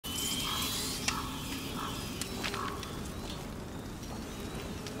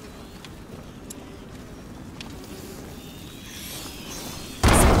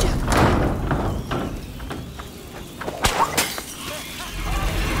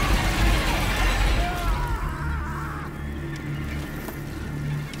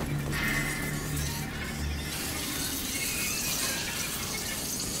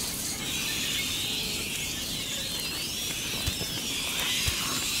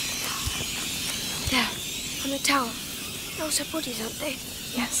There, on the tower. Those are bodies, aren't they?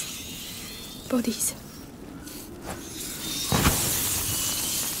 Yes. Bodies.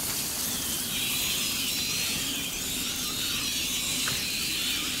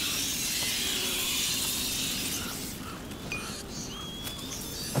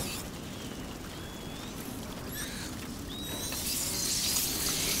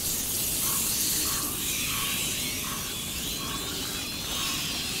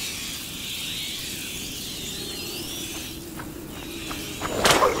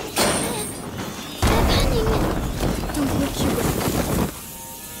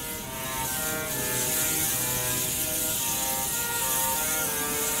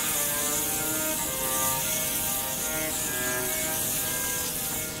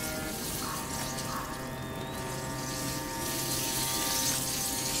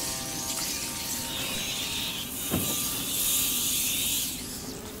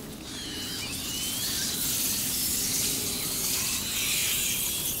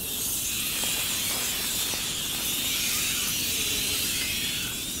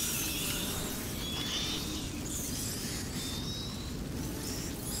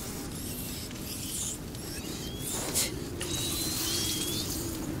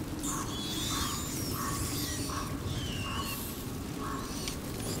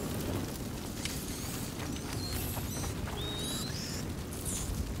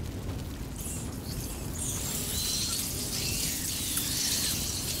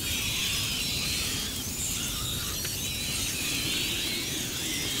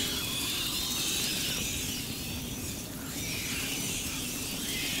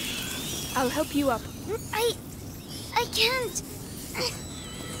 I'll help you up. I can't.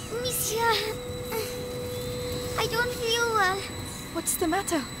 Monsieur, I don't feel well. What's the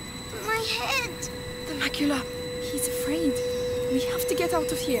matter? My head. The macula. He's afraid. We have to get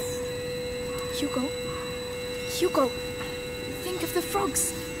out of here. Hugo? Hugo! Think of the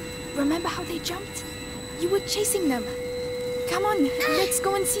frogs. Remember how they jumped? You were chasing them. Come on, let's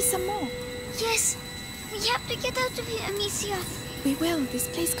go and see some more. Yes, we have to get out of here, Monsieur. We will. This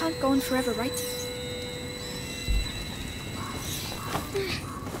place can't go on forever, right?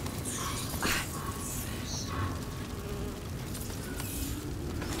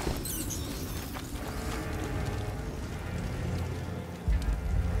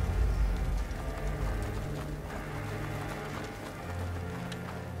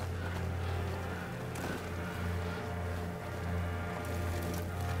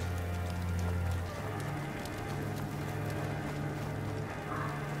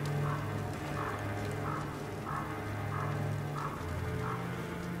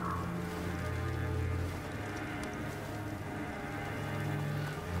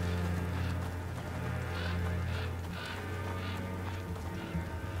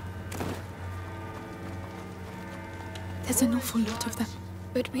 There's an awful lot of them.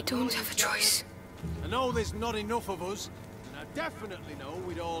 But we don't have a choice. I know there's not enough of us, and I definitely know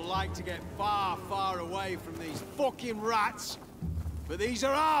we'd all like to get far, far away from these fucking rats. But these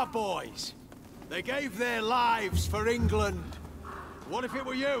are our boys. They gave their lives for England. What if it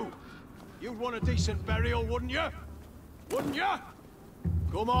were you? You'd want a decent burial, wouldn't you? Wouldn't you?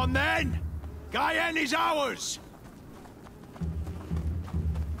 Come on then! Guyenne is ours!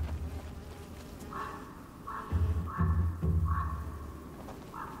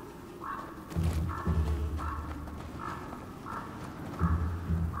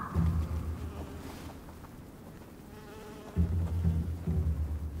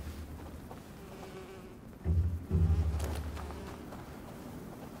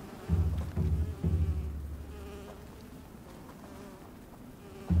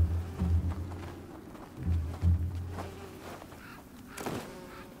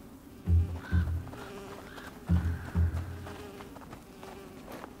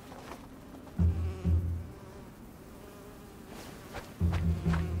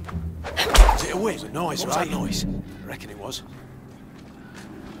 It was a noise, right? That noise? I reckon it was.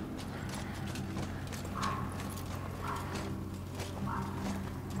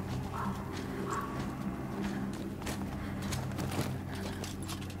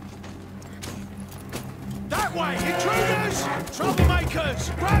 That way! Intruders!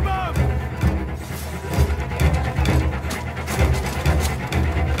 Troublemakers! Grab them!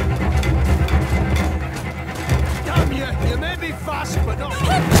 Damn you! You may be fast, but not...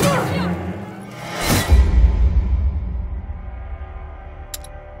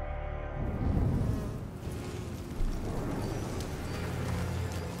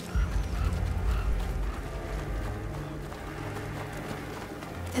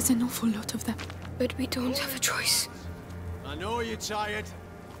 There's an awful lot of them. But we don't have a choice. I know you're tired.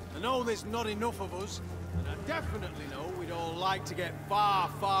 I know there's not enough of us, and I definitely know we'd all like to get far,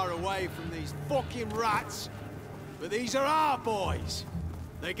 far away from these fucking rats. But these are our boys.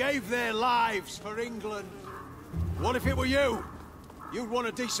 They gave their lives for England. What if it were you? You'd want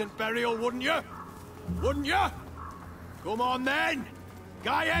a decent burial, wouldn't you? Wouldn't you? Come on then!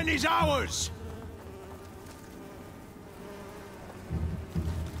 Guyenne is ours!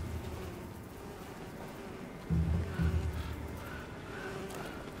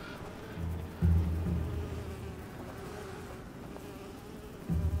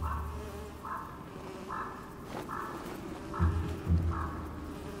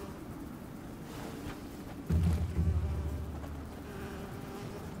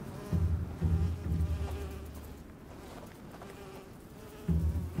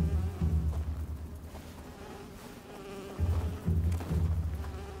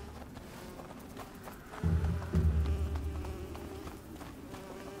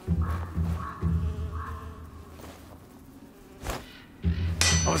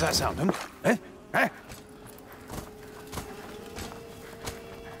 What was that sound, huh? Eh? Eh?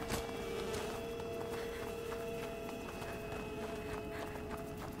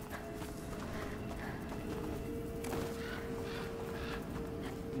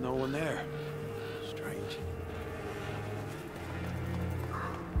 No one there. Strange.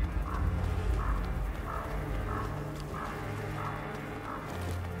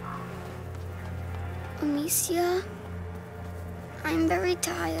 Amicia, I'm very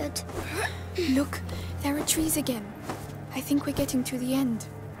tired. Look, there are trees again. I think we're getting to the end.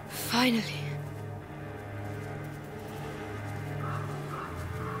 Finally.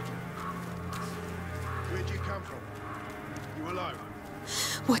 Where'd you come from? You alone?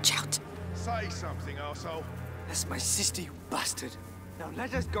 Watch out. Say something, arsehole. That's my sister, you bastard. Now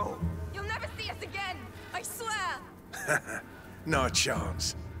let us go. You'll never see us again! I swear! No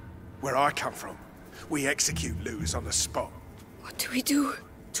chance. Where I come from, we execute looters on the spot. What do we do?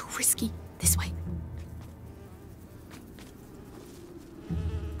 Too risky. This way.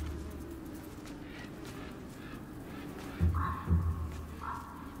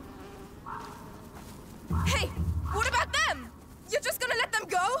 Hey! What about them? You're just gonna let them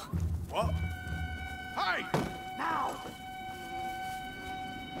go? What? Hey! Now!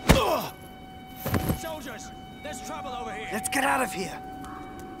 Soldiers, there's trouble over here. Let's get out of here.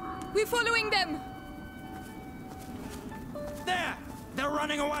 We're following them! There! They're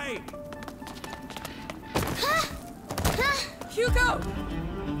running away! Hugo!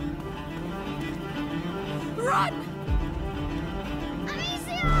 Run!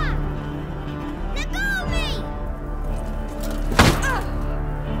 Amicia! Let go of me!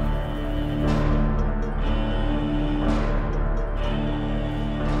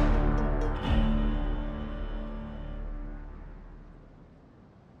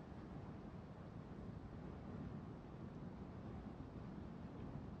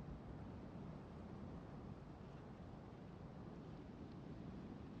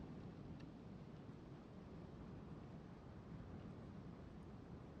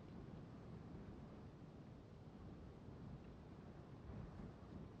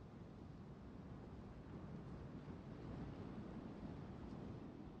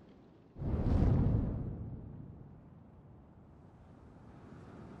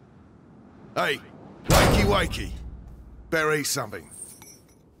 Hey, wakey wakey. Better eat something.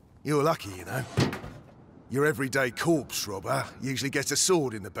 You're lucky, you know. Your everyday corpse robber usually gets a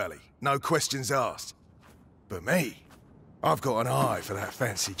sword in the belly, no questions asked. But me, I've got an eye for that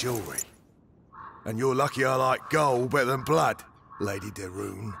fancy jewellery. And you're lucky I like gold better than blood, Lady de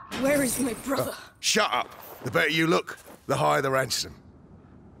Rune. Where is my brother? Shut up! The better you look, the higher the ransom.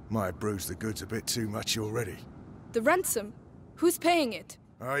 Might have bruised the goods a bit too much already. The ransom? Who's paying it?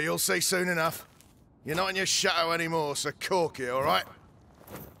 Oh, you'll see soon enough. You're not in your shadow anymore, so cork it, all right?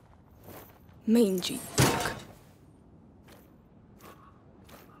 Mangy dog.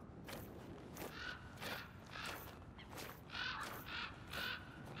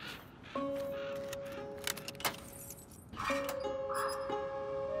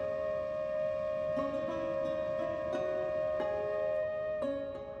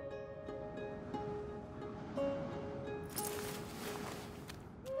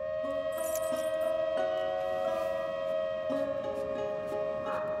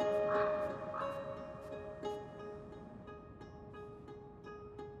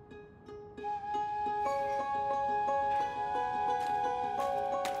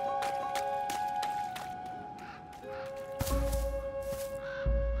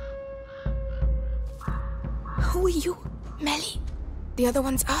 Who are you? Melly? The other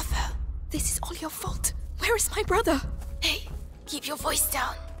one's Arthur. This is all your fault. Where is my brother? Hey, keep your voice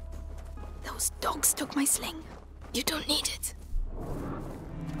down. Those dogs took my sling. You don't need it.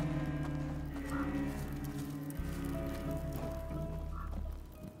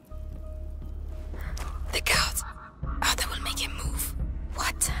 The guard. Oh, that will make him move.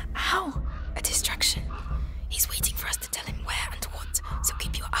 What? How? A distraction. He's waiting for us to tell him where and what, so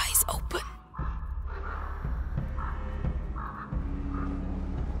keep your eyes open.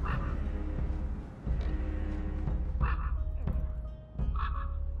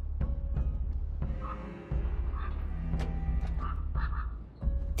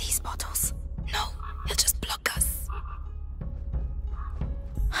 These bottles. No, he'll just block us.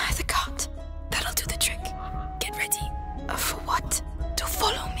 The cart. That'll do the trick. Get ready. For what? To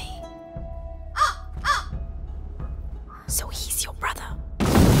follow me. So he's your brother.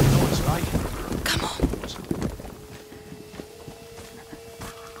 That's right. Come on.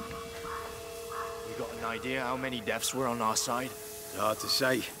 You got an idea how many deaths were on our side? Hard to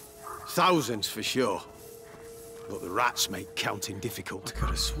say. Thousands for sure. But the rats make counting difficult. I could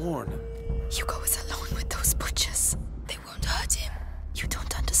have sworn. Hugo is alone with those butchers. They won't hurt him. You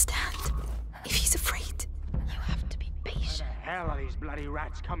don't understand. If he's afraid, you have to be patient. Where the hell are these bloody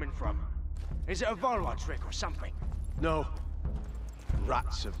rats coming from? Is it a Volwa trick or something? No.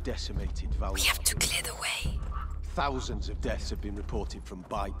 Rats have decimated Val. We have to clear the way. Thousands of deaths have been reported from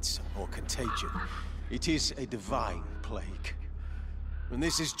bites or contagion. It is a divine plague. And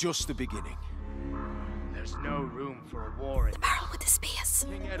this is just the beginning. There's no room for a war in... The barrel with the spears.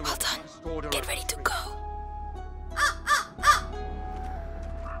 King Edward Well done. must order Get a- ready to go.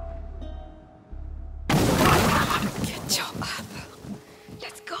 Good job, Apple.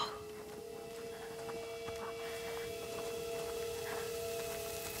 Let's go.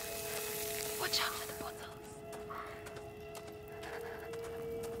 Watch out for the bottles.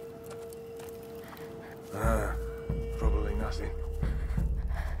 Probably nothing.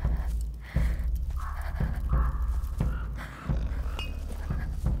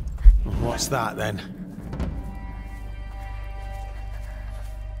 What's that then?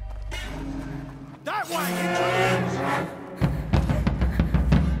 That way!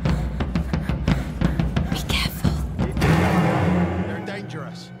 Be careful. They're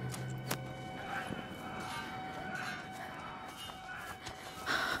dangerous.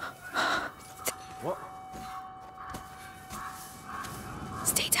 What?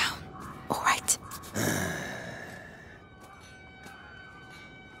 Stay down. All right.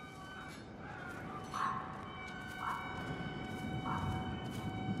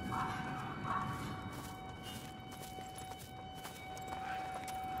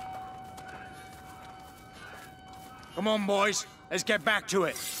 Come on, boys. Let's get back to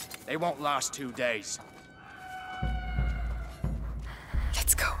it. They won't last 2 days.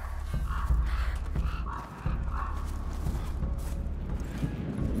 Let's go.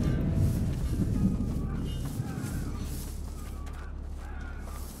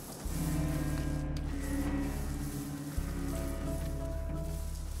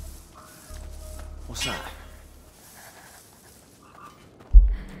 What's that?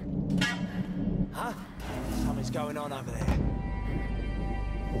 Huh? Something's going on over there.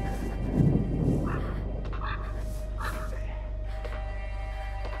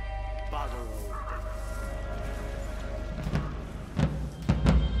 Bugger all.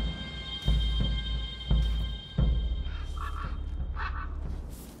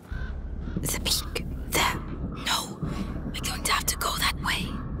 The peak. There. No. We're going to have to go that way.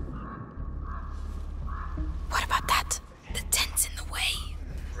 What about that? The tent's in the way.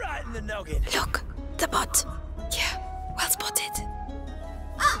 Right in the noggin. Look. The bot. Yeah. Well spotted.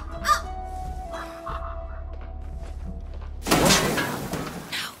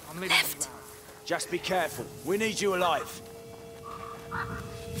 Now. I'm leaving Left. you out. Just be careful. We need you alive.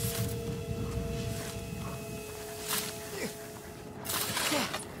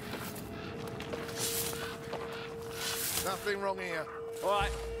 Nothing wrong here. All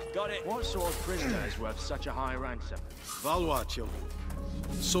right, got it. What sort of prisoner is worth such a high ransom? Valois children.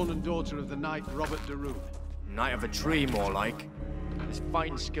 Son and daughter of the knight Robert de Rune. Knight of a tree, more like. His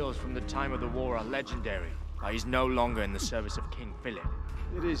fighting skills from the time of the war are legendary, but he's no longer in the service of King Philip.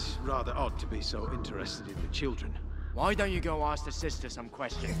 It is rather odd to be so interested in the children. Why don't you go ask the sister some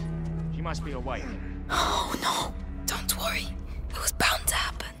questions? She must be awake. Oh no. Don't worry. It was bound to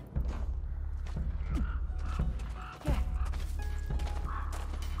happen.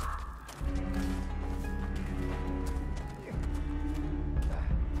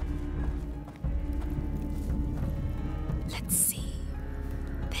 Let's see.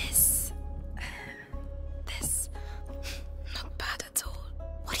 This. Not bad at all.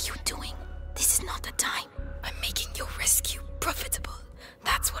 What are you doing? This is not the time. I'm making your rescue profitable.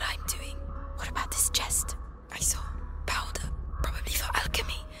 That's what I'm doing.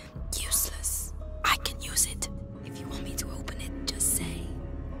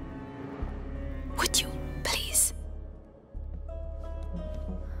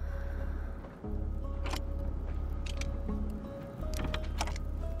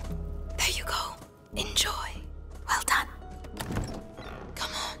 Enjoy. Well done.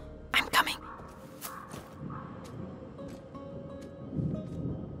 Come on, I'm coming.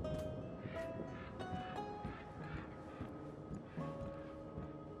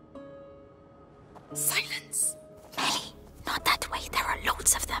 Silence. Ellie, not that way. There are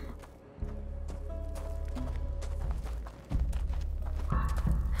loads of them.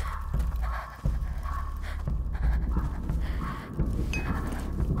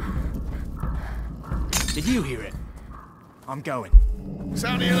 Did you hear it? I'm going.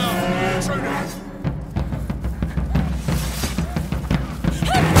 Sound the alarm. Intruders.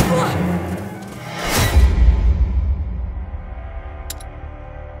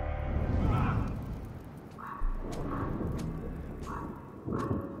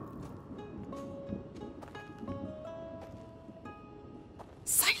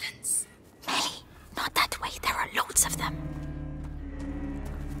 Silence. Ellie, not that way. There are loads of them.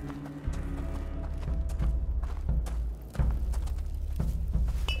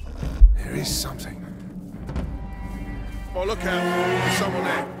 There is something. Oh, look out. There's someone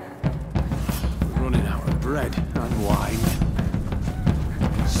there. We're running out of bread and wine.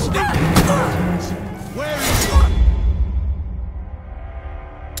 Where is he?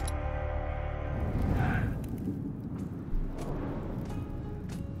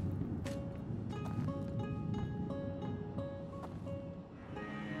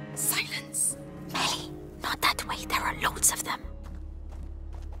 Silence. Ellie, not that way. There are loads of them.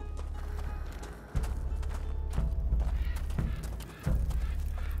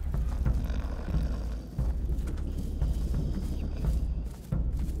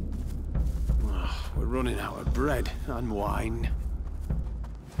 We're running out of bread and wine.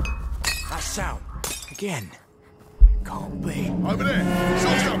 That sound. Again. Can't be. Over there.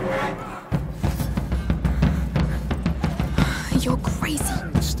 Stop. You're crazy.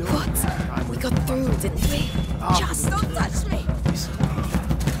 What? We got through, didn't we? Just Don't touch me!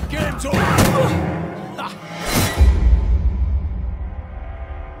 Get him, Tom.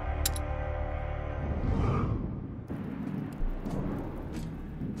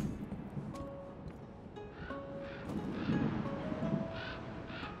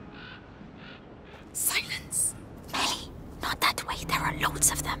 Silence. Ellie, not that way. There are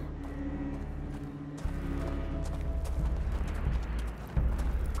loads of them.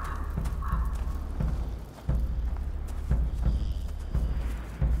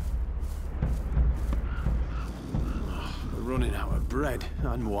 We're running out of bread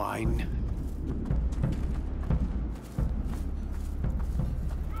and wine.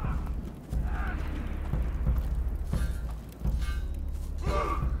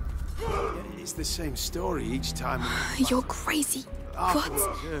 It's the same story each time. You're crazy. What?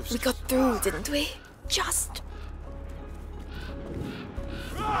 We got through, didn't we? Just.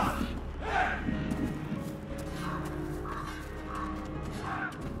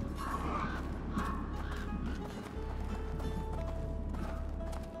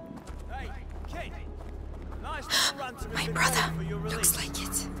 Hey, kid! Nice little run to My Mr. brother. Gordon for your Looks release. like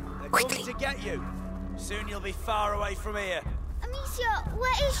it. They're Quickly. coming to get you. Soon you'll be far away from here. Amicia,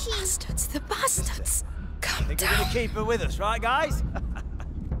 where is she? Bastards, the bastards. Calm Think we're down. gonna keep her with us, right, guys?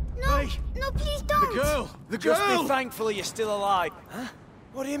 No, Hey. no, please don't. The Just girl. be thankful you're still alive. Huh?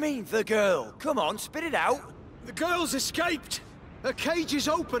 What do you mean, the girl? Come on, spit it out. The girl's escaped. Her cage is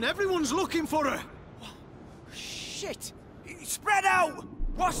open. Everyone's looking for her. Shit! Spread out!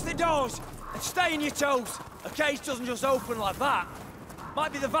 Watch the doors! And stay on your toes! A cage doesn't just open like that.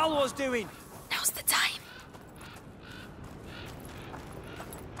 Might be the Valor's doing. Now's the time.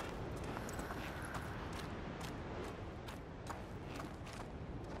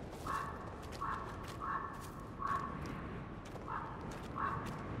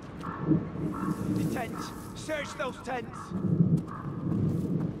 The tents. Search those tents.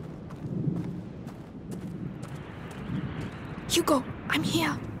 Hugo, I'm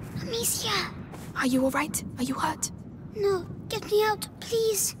here. Amicia. Are you alright? Are you hurt? No, get me out,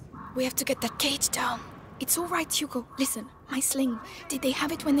 please. We have to get that cage down. It's alright, Hugo. Listen, my sling. Did they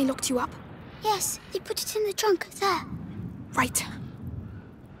have it when they locked you up? Yes, they put it in the trunk, there. Right.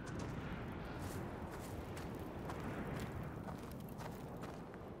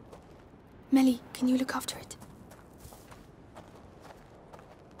 Melly, can you look after it?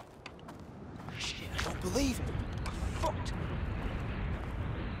 Shit, I don't believe it. Fucked.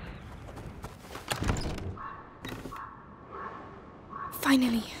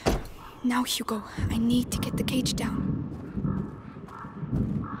 Finally. Now, Hugo, I need to get the cage down.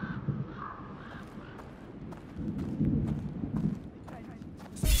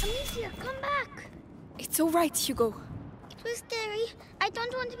 Amicia, come back. It's alright, Hugo. It was scary. I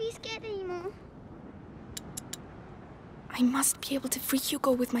don't want to be scared anymore. I must be able to free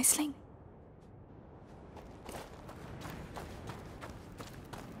Hugo with my sling.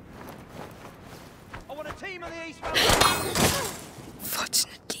 I want a team on the east.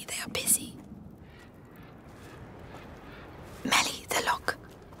 Fortunately, they are busy. Melly, the lock.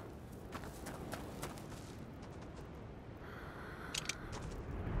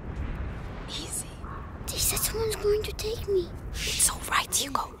 Easy. They said someone's going to take me. It's all right,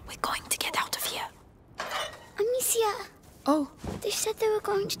 Hugo. We're going to get out of here. Amicia, Oh, they said they were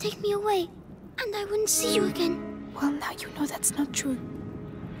going to take me away, and I wouldn't see you again. well, now you know that's not true.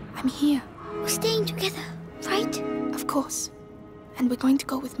 I'm here, We're staying together, right? of course. And we're going to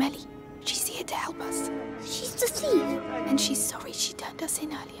go with Melly. She's here to help us. She's the thief. And she's sorry she turned us in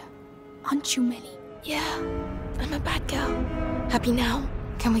earlier. Aren't you, Melly? Yeah, I'm a bad girl. Happy now?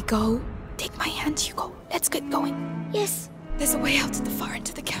 Can we go? Take my hand, Hugo. Let's get going. Yes. There's a way out at the far end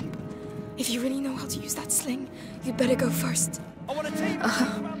of the camp. If you really know how to use that sling, you'd better go first. I want a team on the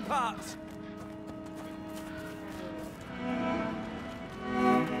east ramparts.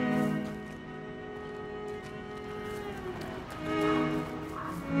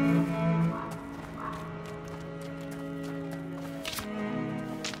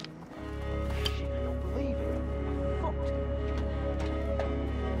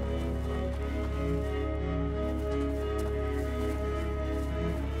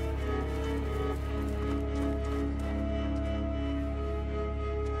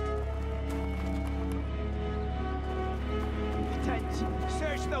 Tents.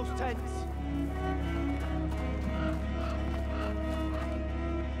 Search those tents.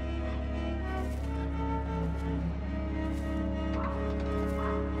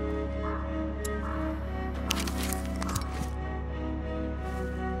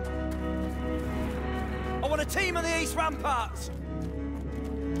 I want a team on the east ramparts.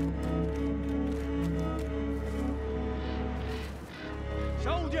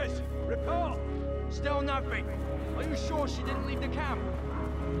 Soldiers, report! Still nothing. Are you sure she didn't leave the camp?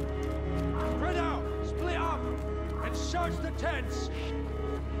 Spread out, split up, and search the tents.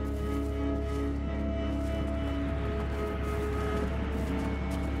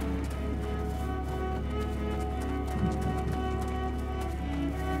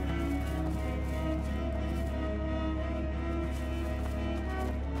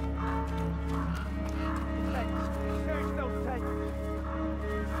 Search those tents.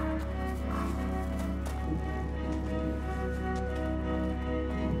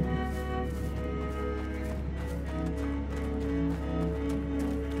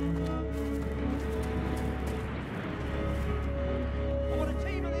 I want a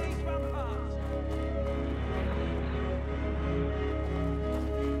team on the east ramparts.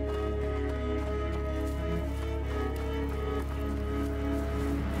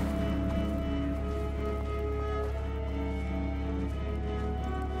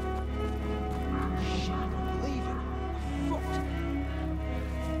 Shit, I don't believe it. I'm fucked.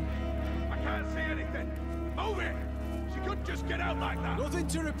 I can't see anything. Move it! She couldn't just get out like that. Nothing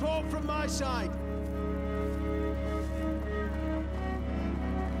to report from my side.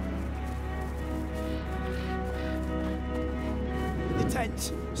 The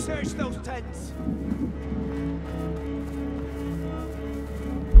tents. Search those tents.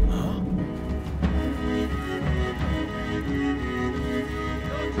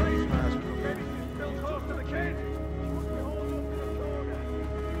 No trace, Master. Maybe she's still close to the kid. She must be hauled up in a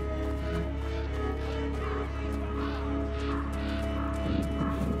corner.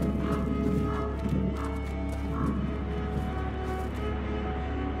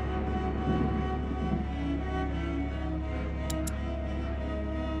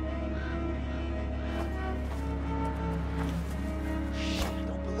 Shit, I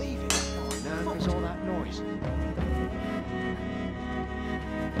don't believe it. Now there's all that noise.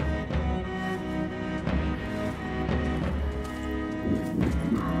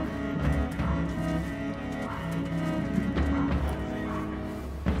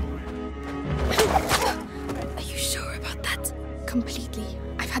 Are you sure about that? Completely.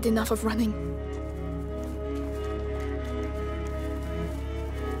 I've had enough of running.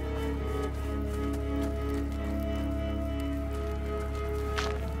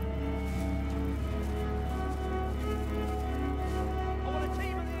 I want a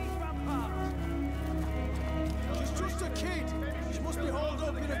team on the east ramparts. She's just a kid. She must be hauled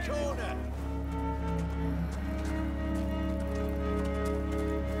up in a corner.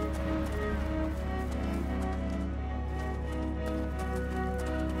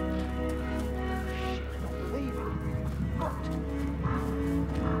 I don't believe it. Fucked.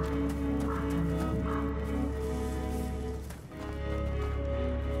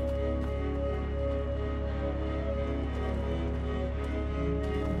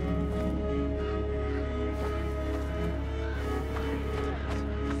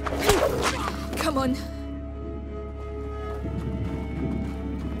 Come on.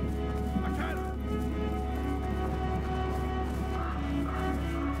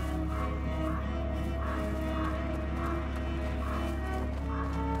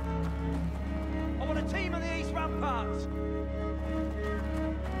 I want a team on the east ramparts.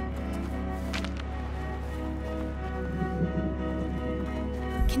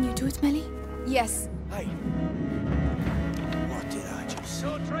 Can you do it, Melly? Yes. Hey. What did I just...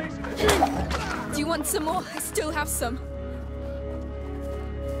 No trace of it. Do you want some more? I still have some.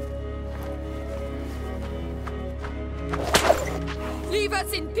 Leave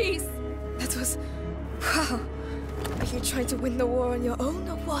us in peace! That was... wow. Are you trying to win the war on your own,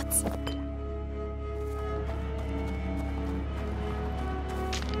 or what?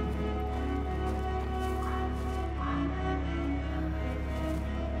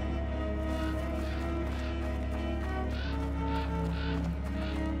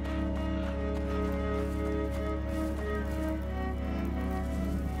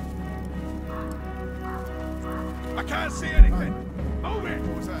 I can't see anything. Move it.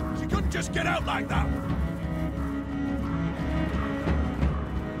 What was that? She couldn't just get out like that.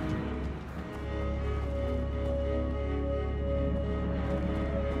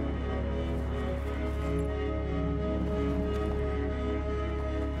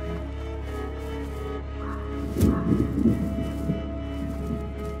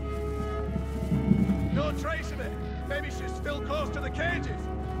 No trace of it. Maybe she's still close to the cages.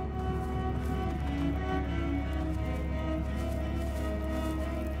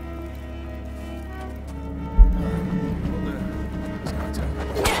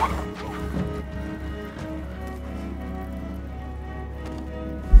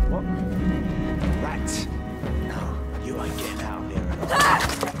 What? Rats? No, you ain't getting out of here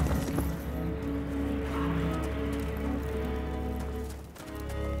at all.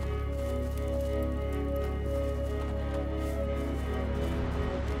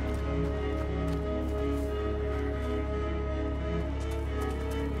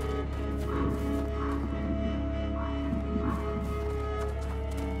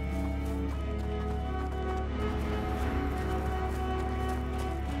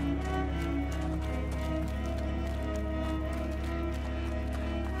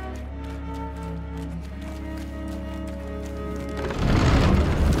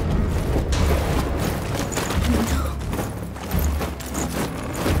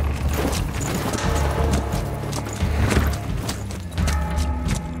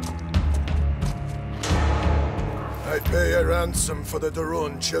 I pay a ransom for the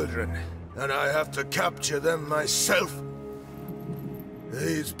Daron children, and I have to capture them myself.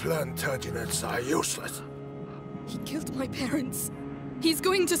 These Plantagenets are useless. He killed my parents. He's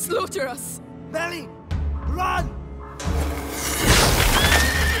going to slaughter us. Melly! Run!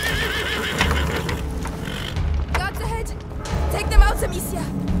 Guards ahead. Take them out, Amicia.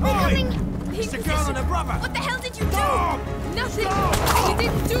 Oi! He It's the girl and her brother! What the hell did you do? Nothing! He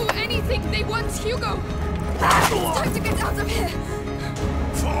didn't do anything! They want Hugo! It's time to get out of here.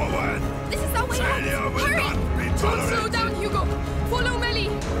 Forward! This is our way out. Failure will Hurry! not be Don't slow tolerated. down, Hugo! Follow Melly!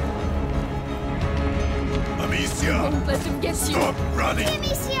 Amicia, Don't let them get you! stop running!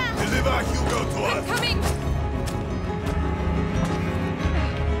 Amicia! Deliver Hugo to I'm us! coming!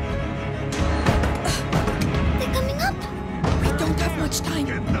 They're coming up! We don't have much time.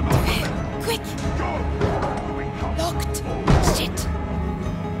 Get them out! Quick! Go! Locked! Shit!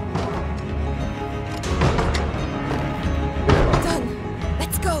 Done!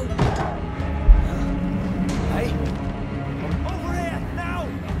 Let's go! Hey? Over here! Now!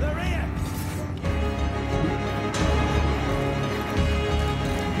 They're here!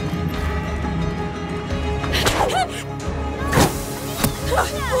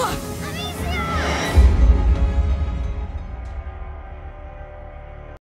 Amicia!